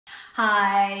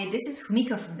Hi, this is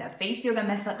Fumiko from the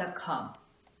faceyogamethod.com.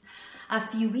 A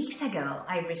few weeks ago,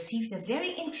 I received a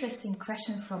very interesting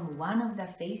question from one of the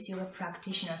face yoga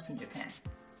practitioners in Japan.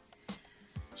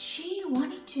 She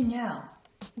wanted to know,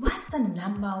 what's the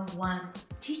 #1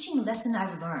 teaching lesson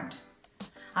I've learned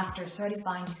after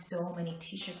certifying so many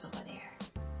teachers over there?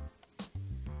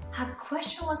 Her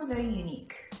question was very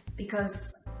unique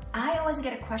because I always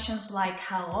get questions like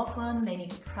how often they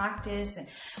need to practice and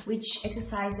which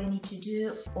exercise they need to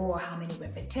do or how many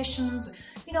repetitions,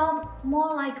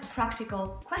 more like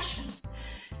practical questions.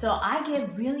 So I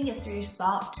gave really a serious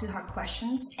thought to her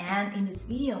questions, and in this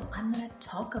video, I'm gonna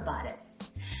talk about it.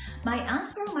 My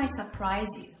answer might surprise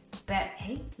you, but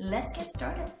hey, let's get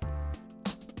started.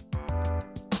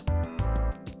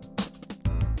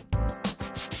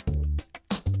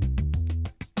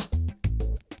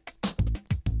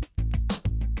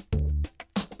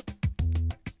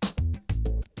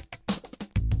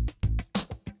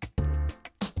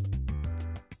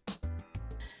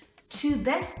 To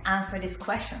best answer this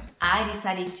question, I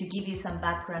decided to give you some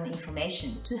background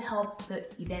information to help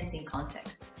put events in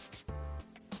context.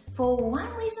 For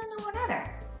one reason or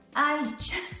another, I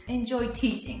just enjoy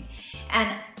teaching,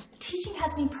 and teaching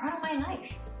has been part of my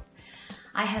life.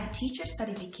 I have teacher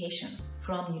certification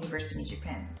from university in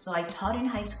Japan, so I taught in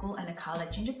high school and a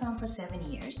college in Japan for 7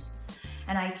 years,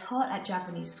 and I taught at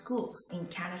Japanese schools in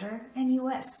Canada and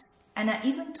US. And I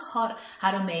even taught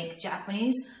how to make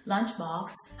Japanese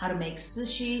lunchbox, how to make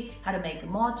sushi, how to make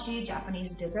mochi,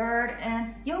 Japanese dessert,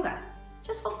 and yoga,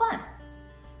 just for fun.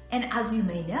 And as you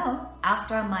may know,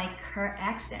 after my car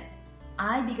accident,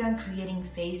 I began creating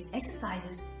face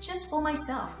exercises just for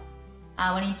myself.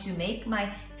 I wanted to make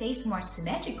my face more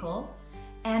symmetrical,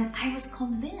 and I was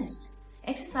convinced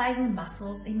exercising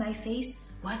muscles in my face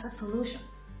was the solution.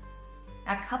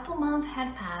 A couple months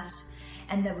had passed,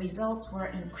 and the results were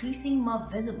increasing more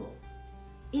visible.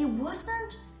 It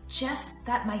wasn't just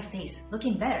that my face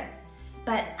looking better,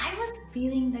 but I was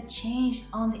feeling the change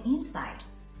on the inside.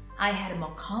 I had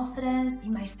more confidence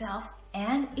in myself,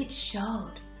 and it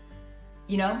showed.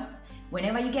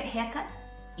 Whenever you get a haircut,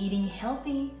 eating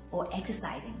healthy, or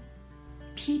exercising,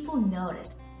 people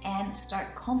notice and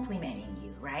start complimenting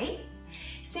you, right?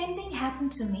 Same thing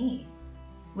happened to me.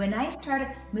 When I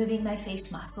started moving my face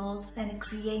muscles and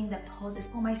creating the poses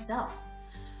for myself,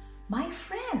 my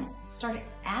friends started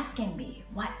asking me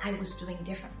what I was doing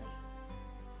differently.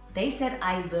 They said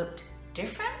I looked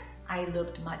different, I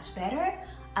looked much better,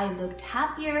 I looked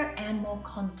happier and more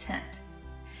content.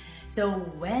 So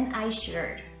when I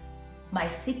shared my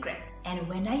secrets and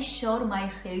when I showed my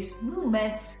face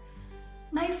movements,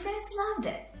 my friends loved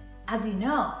it. As you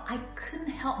know, I couldn't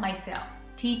help myself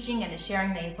teaching and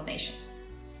sharing the information.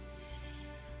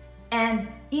 And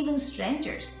even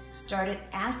strangers started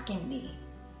asking me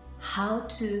how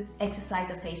to exercise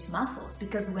the face muscles,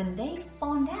 because when they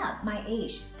found out my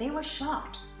age, they were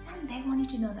shocked and they wanted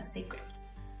to know the secrets.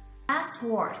 Fast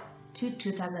forward to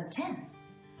 2010.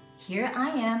 Here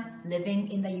I am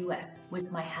living in the US with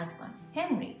my husband,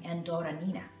 Henry, and daughter,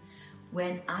 Nina,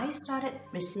 when I started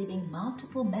receiving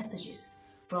multiple messages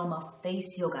from a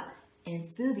face yoga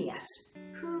enthusiast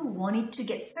who wanted to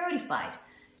get certified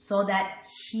so that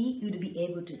he would be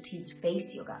able to teach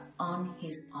face yoga on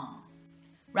his own.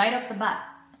 Right off the bat,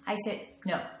 I said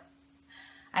no.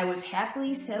 I was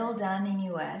happily settled down in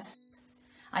US.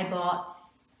 I bought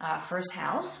our first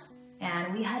house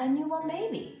and we had a newborn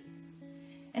baby.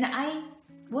 And I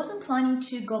wasn't planning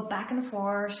to go back and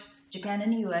forth Japan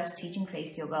and US teaching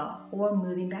face yoga or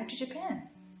moving back to Japan.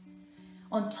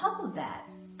 On top of that,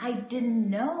 I didn't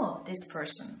know this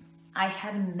person. I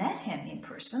hadn't met him in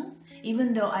person,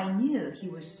 even though I knew he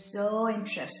was so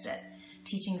interested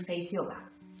teaching face yoga.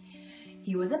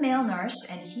 He was a male nurse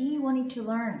and he wanted to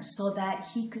learn so that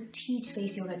he could teach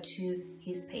face yoga to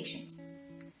his patients.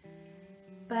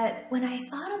 But when I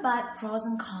thought about pros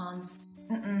and cons,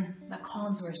 the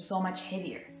cons were so much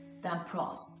heavier than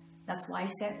pros. That's why I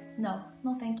said, no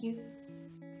thank you.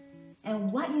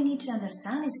 And what you need to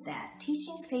understand is that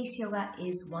teaching face yoga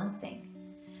is one thing,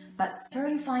 but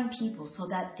certifying people so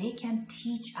that they can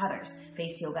teach others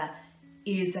face yoga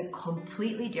is a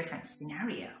completely different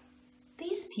scenario.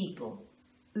 These people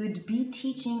would be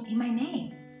teaching in my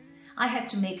name. I had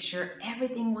to make sure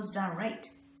everything was done right.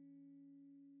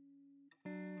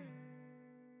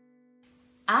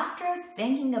 After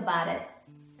thinking about it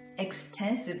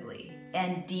extensively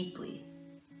and deeply,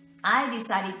 I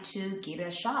decided to give it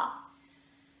a shot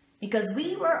because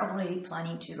we were already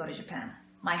planning to go to Japan.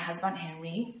 My husband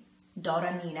Henry,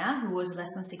 daughter Nina, who was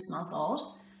less than 6 months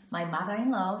old, my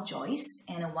mother-in-law Joyce,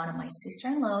 and one of my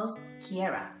sister-in-laws,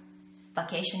 Kiera.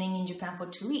 vacationing in Japan for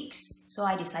 2 weeks, so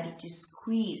I decided to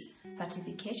squeeze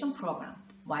certification program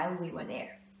while we were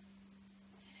there.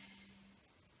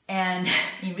 And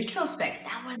in retrospect,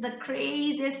 that was the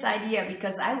craziest idea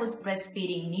because I was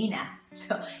breastfeeding Nina.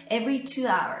 So every 2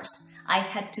 hours, I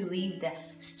had to leave the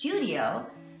studio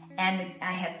and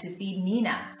I had to feed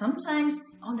Nina.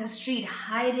 Sometimes on the street,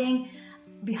 hiding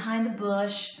behind the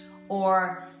bush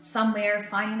or somewhere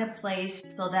finding a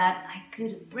place so that I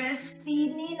could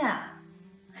breastfeed Nina.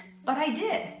 But I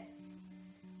did.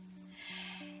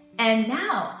 And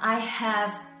now I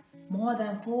have more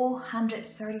than 400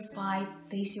 certified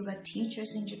face yoga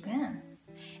teachers in Japan.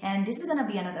 And this is going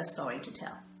to be another story to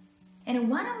tell. And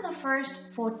one of the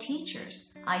first 4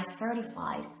 teachers I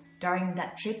certified during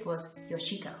that trip was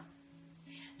Yoshiko.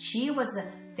 She was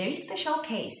a very special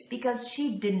case because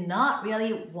she did not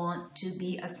really want to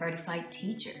be a certified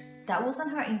teacher. That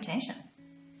wasn't her intention.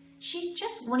 She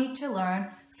just wanted to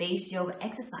learn face yoga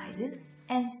exercises,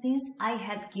 and since I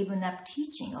had given up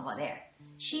teaching over there,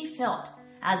 she felt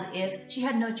as if she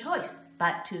had no choice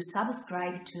but to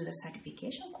subscribe to the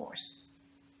certification course.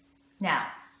 Now,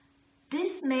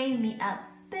 this made me a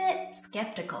bit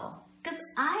skeptical because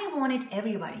I wanted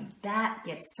everybody that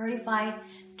gets certified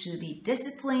to be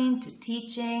disciplined to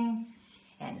teaching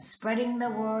and spreading the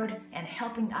word and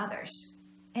helping others.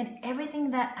 And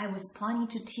everything that I was planning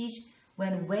to teach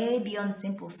went way beyond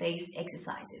simple face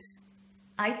exercises.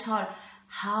 I taught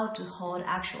how to hold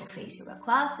actual face yoga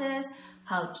classes,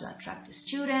 how to attract the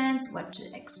students, what to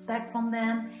expect from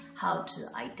them, how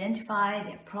to identify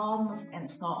their problems, and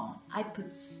so on. I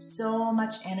put so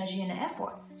much energy and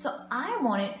effort. So I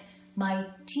wanted my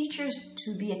teachers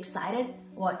to be excited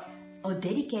or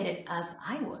dedicated as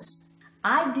I was.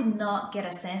 I did not get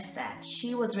a sense that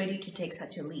she was ready to take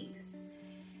such a leap.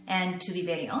 And to be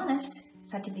very honest,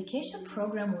 certification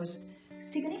program was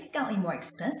significantly more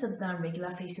expensive than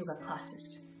regular face yoga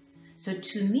classes. So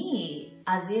to me,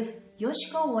 as if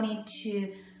Yoshiko wanted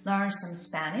to learn some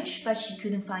Spanish, but she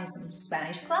couldn't find some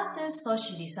Spanish classes, so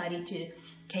she decided to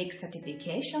take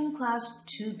certification class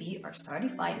to be a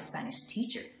certified Spanish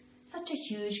teacher. Such a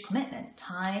huge commitment,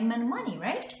 time and money,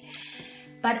 right?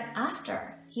 But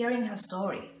after hearing her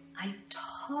story, I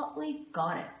totally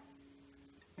got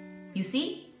it. You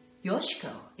see,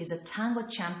 Yoshiko is a tango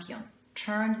champion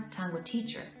turned tango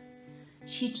teacher.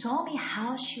 She told me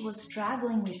how she was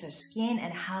struggling with her skin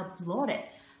and how bloated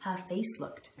her face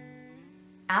looked.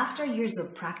 After years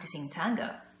of practicing tango,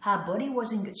 her body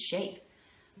was in good shape,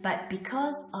 but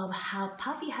because of how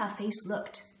puffy her face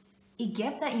looked, it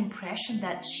gave the impression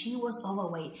that she was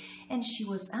overweight and she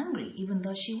was angry even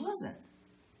though she wasn't.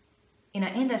 In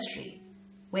an industry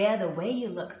where the way you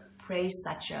look plays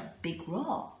such a big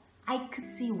role, I could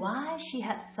see why she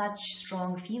had such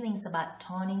strong feelings about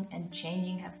toning and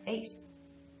changing her face.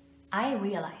 I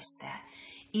realized that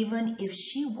even if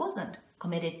she wasn't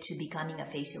committed to becoming a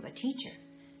face yoga teacher,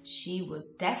 she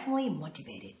was definitely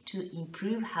motivated to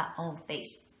improve her own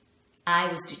face.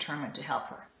 I was determined to help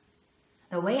her.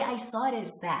 The way I saw it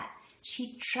is that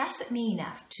she trusted me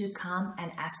enough to come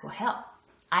and ask for help.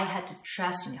 I had to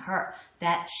trust in her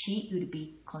that she would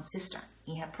be consistent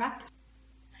in her practice.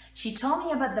 She told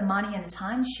me about the money and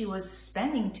time she was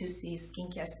spending to see a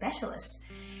skincare specialist.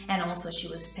 And also she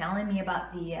was telling me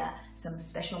about some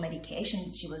special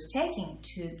medication she was taking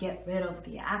to get rid of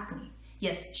the acne.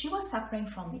 Yes, she was suffering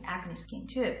from the acne skin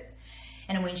too.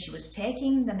 And when she was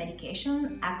taking the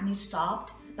medication, acne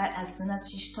stopped. But as soon as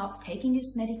she stopped taking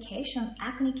this medication,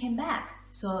 acne came back.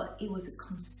 So it was a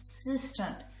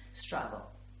consistent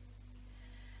struggle.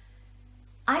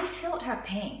 I felt her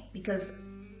pain because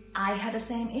I had the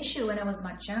same issue when I was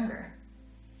much younger.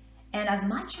 And as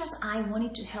much as I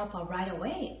wanted to help her right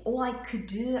away, all I could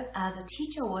do as a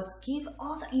teacher was give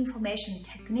all the information,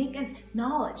 technique, and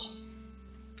knowledge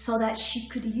so that she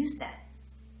could use that.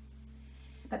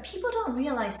 But people don't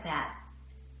realize that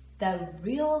the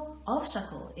real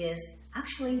obstacle is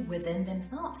actually within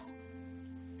themselves.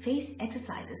 Face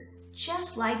exercises,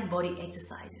 just like body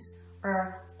exercises,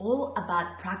 are all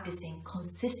about practicing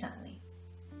consistently.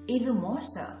 Even more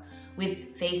so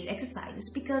with face exercises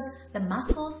because the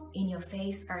muscles in your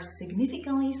face are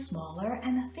significantly smaller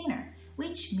and thinner,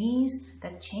 which means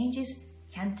that changes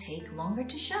can take longer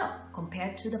to show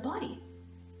compared to the body.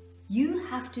 You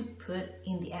have to put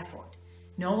in the effort.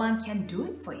 No one can do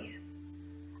it for you.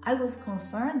 I was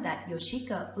concerned that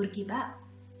Yoshiko would give up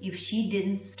if she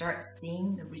didn't start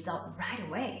seeing the result right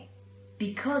away.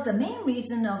 Because the main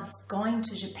reason of going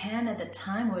to Japan at the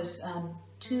time was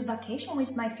to vacation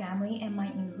with my family and my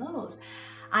in-laws.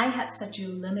 I had such a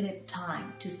limited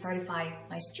time to certify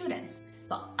my students.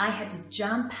 So I had to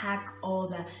jump pack all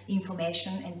the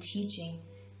information and teaching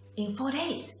in 4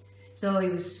 days. So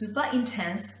it was super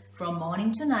intense from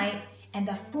morning to night, and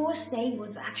the fourth day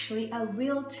was actually a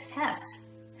real test.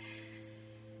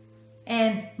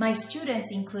 And my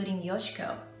students, including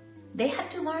Yoshiko, they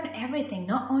had to learn everything,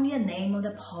 not only the name of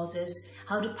the poses,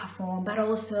 how to perform, but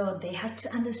also they had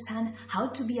to understand how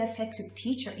to be an effective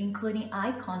teacher, including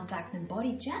eye contact and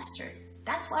body gesture.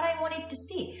 That's what I wanted to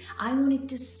see. I wanted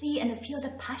to see and feel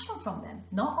the passion from them,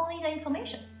 not only the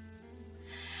information.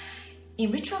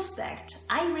 In retrospect,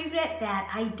 I regret that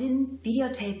I didn't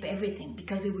videotape everything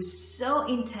because it was so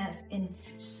intense and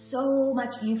so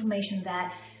much information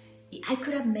that I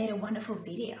could have made a wonderful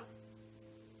video.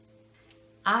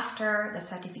 After the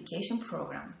certification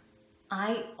program,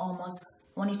 I almost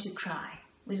wanted to cry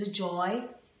with joy,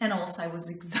 and also I was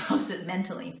exhausted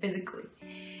mentally and physically.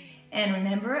 And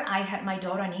remember, I had my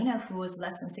daughter Nina, who was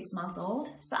less than 6 months old,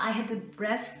 so I had to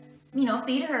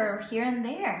feed her here and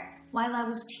there while I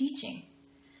was teaching.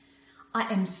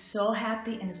 I am so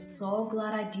happy and so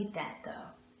glad I did that though,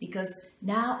 because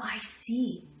now I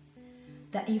see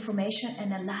the information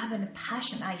and the love and the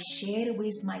passion I shared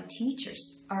with my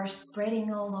teachers are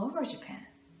spreading all over Japan.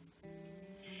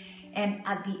 And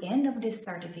at the end of this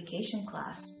certification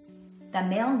class, the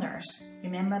male nurse,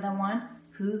 remember the one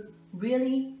who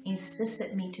really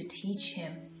insisted me to teach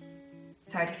him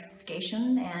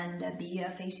certification and be a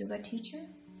face yoga teacher?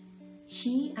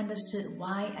 He understood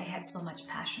why I had so much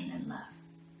passion and love.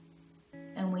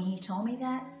 And when he told me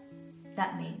that,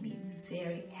 that made me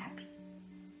very happy.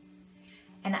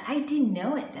 And I didn't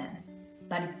know it then,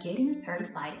 but getting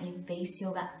certified in face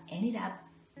yoga ended up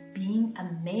being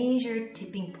a major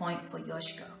tipping point for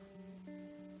Yoshiko.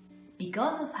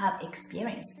 Because of her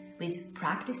experience with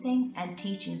practicing and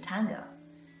teaching tango,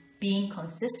 being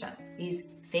consistent with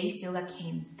face yoga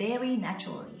came very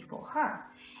naturally for her.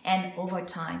 And over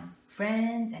time,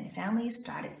 friends and family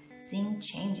started seeing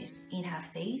changes in her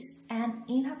face and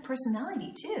in her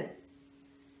personality too.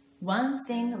 One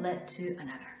thing led to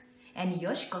another, and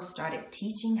Yoshiko started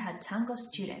teaching her tango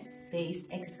students face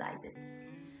exercises.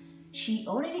 She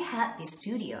already had this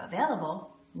studio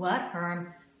available. What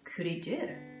harm could it do?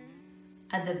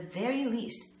 At the very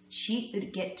least, she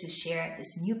would get to share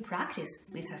this new practice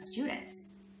with her students.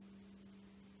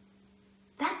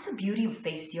 That's the beauty of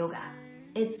face yoga.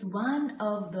 It's one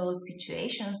of those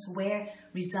situations where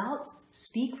results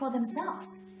speak for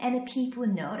themselves and people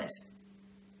notice.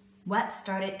 What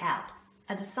started out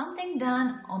as something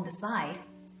done on the side,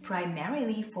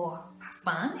 primarily for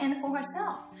fun and for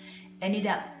herself, ended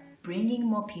up bringing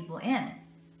more people in,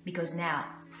 because now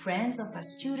friends of her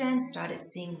students started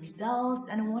seeing results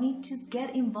and wanted to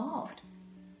get involved.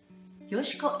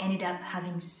 Yoshiko ended up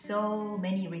having so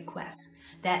many requests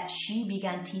that she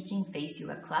began teaching face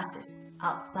yoga classes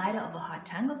outside of her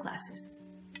tango classes.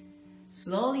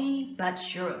 Slowly but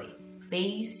surely,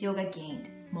 face yoga gained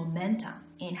momentum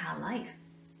in her life.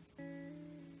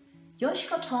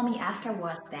 Yoshiko told me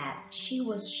afterwards that she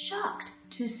was shocked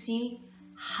to see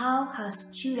how her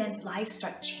students' lives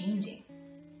start changing.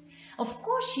 Of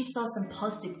course, she saw some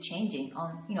positive changing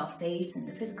on face and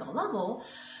the physical level,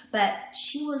 but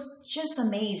she was just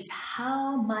amazed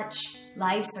how much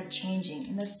lives are changing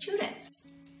in the students.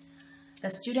 The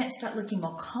students start looking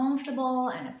more comfortable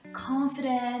and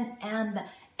confident, and the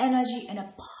energy and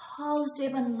the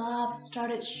positive and love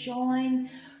started showing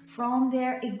from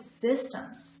their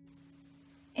existence.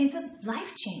 It's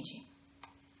life-changing.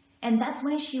 And that's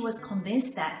when she was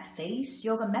convinced that face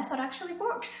yoga method actually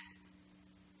works.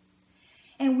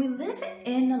 And we live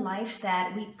in a life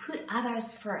that we put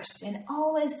others first and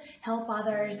always help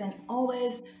others and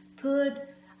always put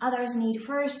others' need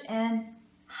first. And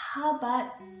how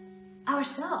about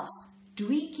ourselves? Do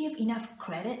we give enough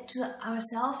credit to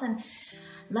ourselves and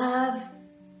love?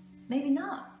 Maybe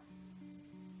not.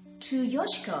 To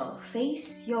Yoshiko,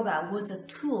 face yoga was a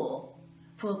tool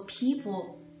for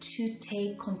people to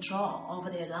take control over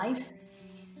their lives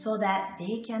so that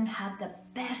they can have the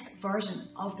best version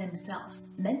of themselves,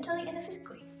 mentally and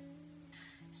physically.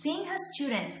 Seeing her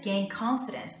students gain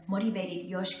confidence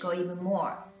motivated Yoshiko even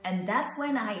more, and that's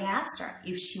when I asked her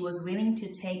if she was willing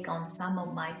to take on some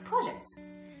of my projects.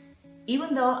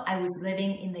 Even though I was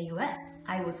living in the US,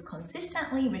 I was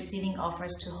consistently receiving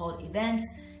offers to hold events,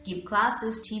 give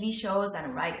classes, TV shows,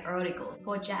 and write articles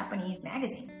for Japanese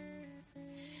magazines.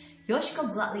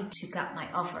 Yoshiko gladly took up my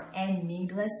offer, and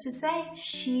needless to say,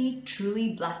 she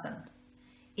truly blossomed.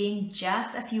 In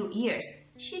just a few years,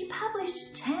 she'd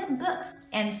published 10 books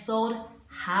and sold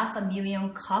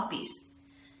 500,000 copies.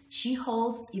 She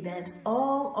holds events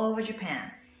all over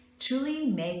Japan truly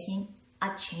making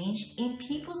a change in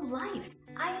people's lives.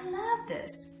 I love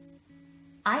this.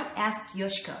 I asked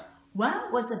Yoshiko,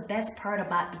 what was the best part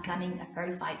about becoming a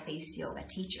certified face yoga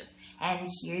teacher? And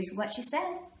here's what she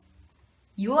said.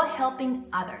 You're helping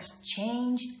others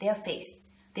change their face,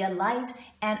 their lives,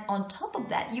 and on top of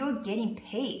that, you're getting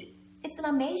paid. It's an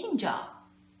amazing job.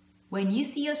 When you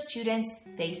see your students'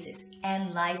 faces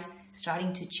and lives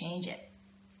starting to change, it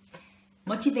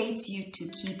motivates you to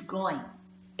keep going.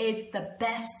 It's the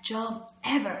best job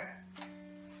ever.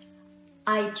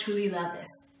 I truly love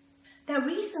this. The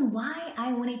reason why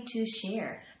I wanted to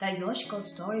share the Yoshiko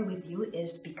story with you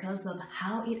is because of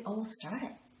how it all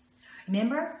started.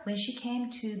 Remember when she came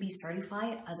to be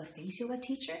certified as a face yoga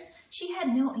teacher, she had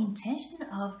no intention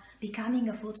of becoming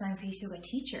a full-time face yoga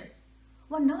teacher,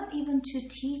 or not even to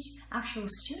teach actual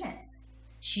students.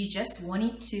 She just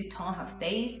wanted to tone her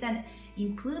face and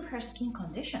improve her skin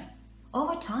condition.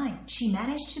 Over time, she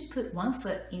managed to put one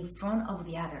foot in front of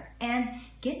the other and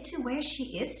get to where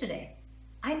she is today.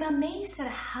 I'm amazed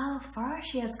at how far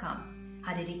she has come,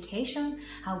 her dedication,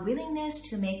 her willingness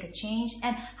to make a change,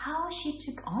 and how she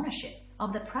took ownership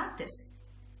of the practice.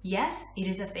 Yes, it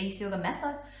is a face yoga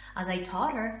method, as I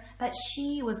taught her, but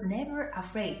she was never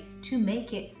afraid to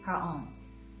make it her own.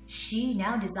 She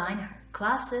now designs her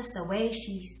classes the way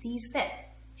she sees fit.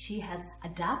 She has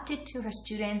adapted to her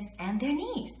students and their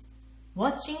needs.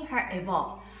 Watching her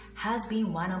evolve has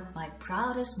been one of my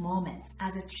proudest moments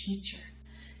as a teacher.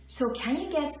 So can you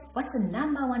guess what's the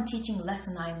 #1 teaching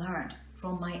lesson I learned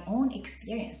from my own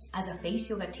experience as a face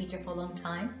yoga teacher for a long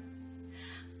time?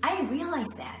 I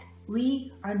realized that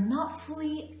we are not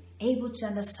fully able to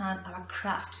understand our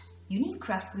craft, unique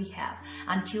craft we have,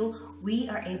 until we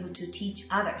are able to teach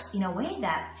others in a way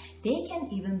that they can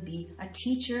even be a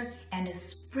teacher and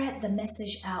spread the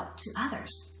message out to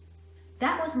others.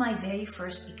 That was my very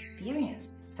first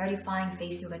experience certifying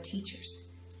face yoga teachers.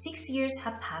 6 years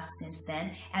have passed since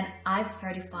then, and I've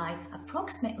certified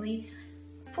approximately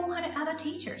 400 other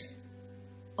teachers,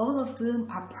 all of whom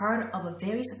are part of a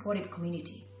very supportive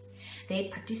community. They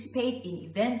participate in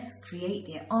events, create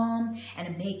their own,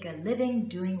 and make a living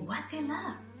doing what they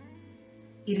love.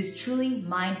 It is truly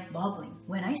mind-boggling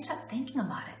when I start thinking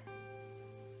about it.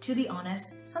 To be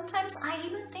honest, sometimes I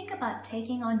even think about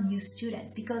taking on new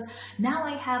students because now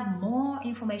I have more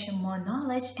information, more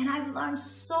knowledge, and I've learned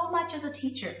so much as a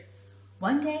teacher.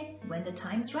 One day, when the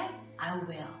time is right, I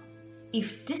will.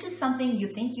 If this is something you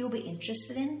think you'll be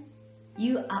interested in,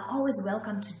 you are always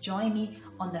welcome to join me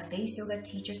on the Face Yoga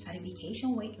Teacher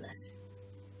Certification waitlist.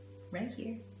 Right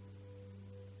here.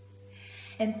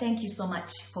 And thank you so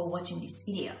much for watching this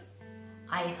video.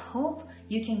 I hope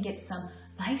you can get some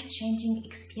life-changing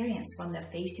experience from the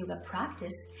face yoga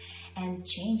practice and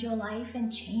change your life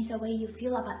and change the way you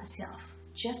feel about yourself,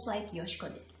 just like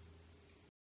Yoshiko did.